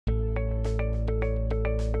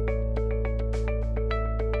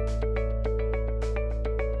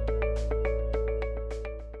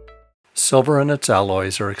Silver and its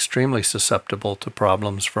alloys are extremely susceptible to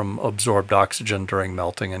problems from absorbed oxygen during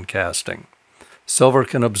melting and casting. Silver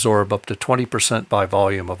can absorb up to 20% by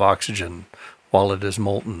volume of oxygen while it is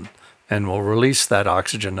molten, and will release that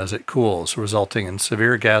oxygen as it cools, resulting in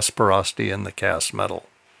severe gas porosity in the cast metal.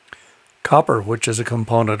 Copper, which is a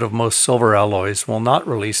component of most silver alloys, will not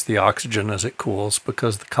release the oxygen as it cools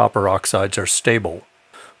because the copper oxides are stable,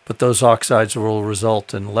 but those oxides will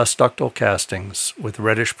result in less ductile castings with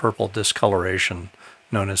reddish-purple discoloration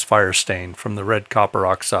known as fire stain from the red copper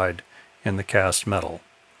oxide in the cast metal.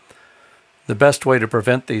 The best way to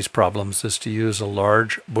prevent these problems is to use a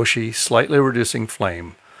large, bushy, slightly reducing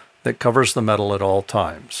flame that covers the metal at all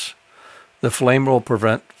times. The flame will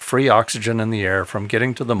prevent free oxygen in the air from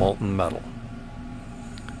getting to the molten metal.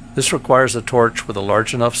 This requires a torch with a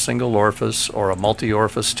large enough single orifice or a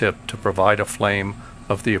multi-orifice tip to provide a flame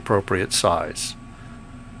of the appropriate size.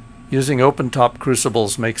 Using open-top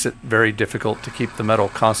crucibles makes it very difficult to keep the metal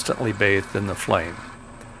constantly bathed in the flame.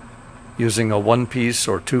 Using a one-piece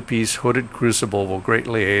or two-piece hooded crucible will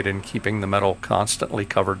greatly aid in keeping the metal constantly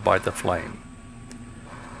covered by the flame.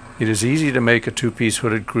 It is easy to make a two-piece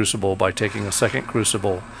hooded crucible by taking a second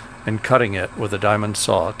crucible and cutting it with a diamond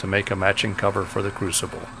saw to make a matching cover for the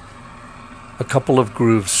crucible. A couple of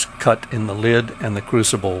grooves cut in the lid and the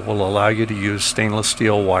crucible will allow you to use stainless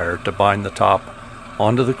steel wire to bind the top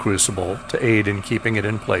onto the crucible to aid in keeping it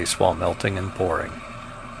in place while melting and pouring.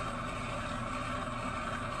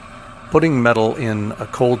 Putting metal in a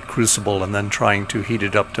cold crucible and then trying to heat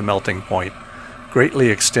it up to melting point greatly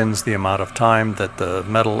extends the amount of time that the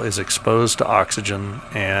metal is exposed to oxygen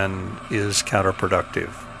and is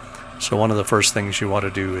counterproductive. So one of the first things you want to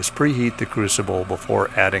do is preheat the crucible before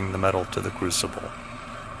adding the metal to the crucible.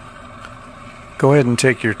 Go ahead and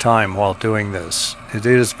take your time while doing this. It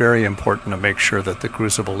is very important to make sure that the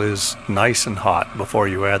crucible is nice and hot before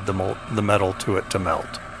you add the metal to it to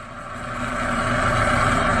melt.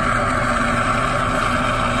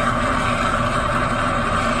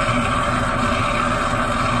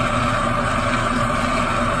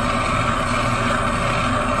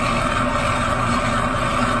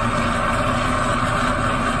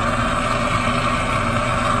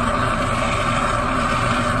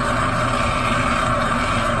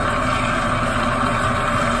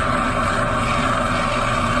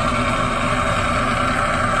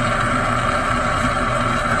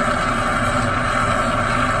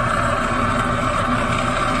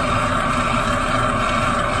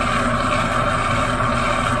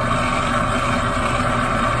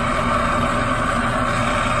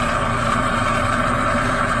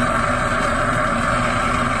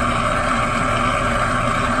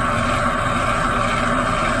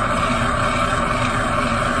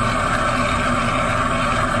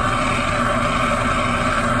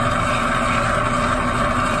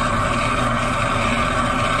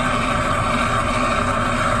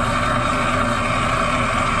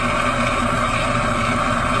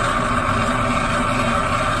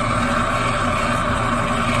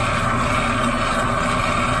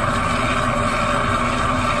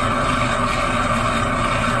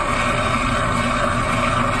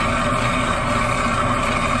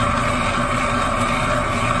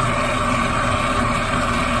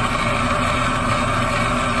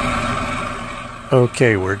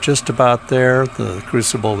 Okay, we're just about there. The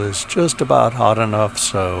crucible is just about hot enough,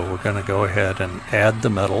 so we're going to go ahead and add the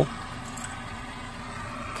metal.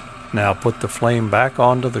 Now put the flame back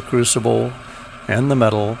onto the crucible and the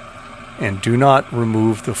metal, and do not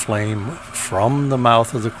remove the flame from the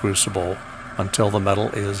mouth of the crucible until the metal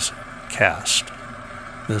is cast.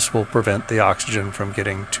 This will prevent the oxygen from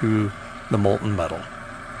getting to the molten metal.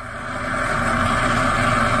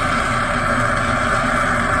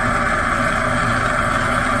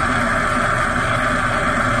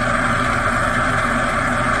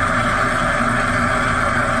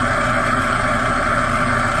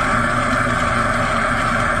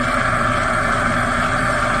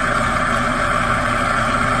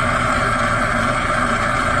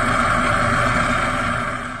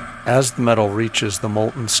 As the metal reaches the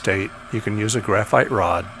molten state, you can use a graphite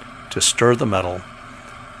rod to stir the metal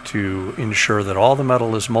to ensure that all the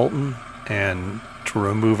metal is molten and to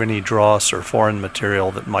remove any dross or foreign material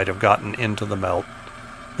that might have gotten into the melt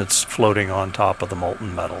that's floating on top of the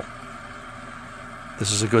molten metal.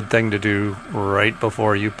 This is a good thing to do right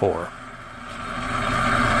before you pour.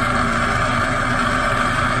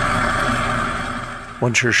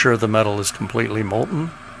 Once you're sure the metal is completely molten,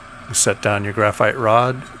 you set down your graphite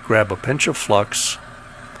rod, grab a pinch of flux,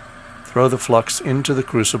 throw the flux into the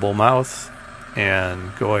crucible mouth,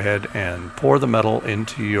 and go ahead and pour the metal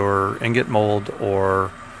into your ingot mold or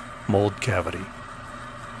mold cavity.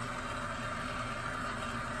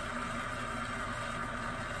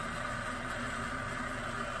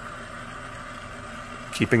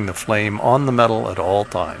 keeping the flame on the metal at all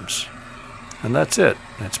times. And that's it.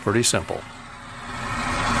 It's pretty simple.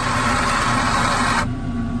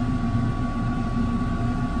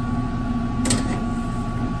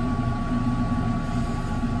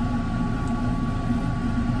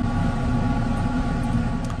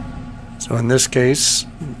 So in this case,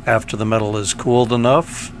 after the metal is cooled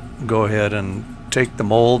enough, go ahead and take the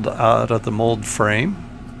mold out of the mold frame,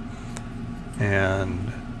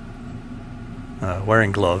 and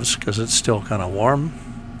wearing gloves because it's still kind of warm.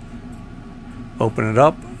 Open it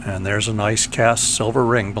up, and there's a nice cast silver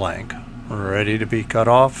ring blank, ready to be cut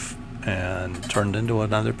off and turned into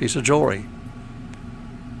another piece of jewelry.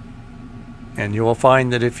 And you will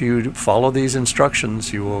find that if you follow these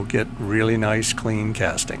instructions, you will get really nice clean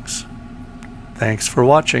castings. Thanks for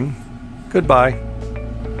watching. Goodbye.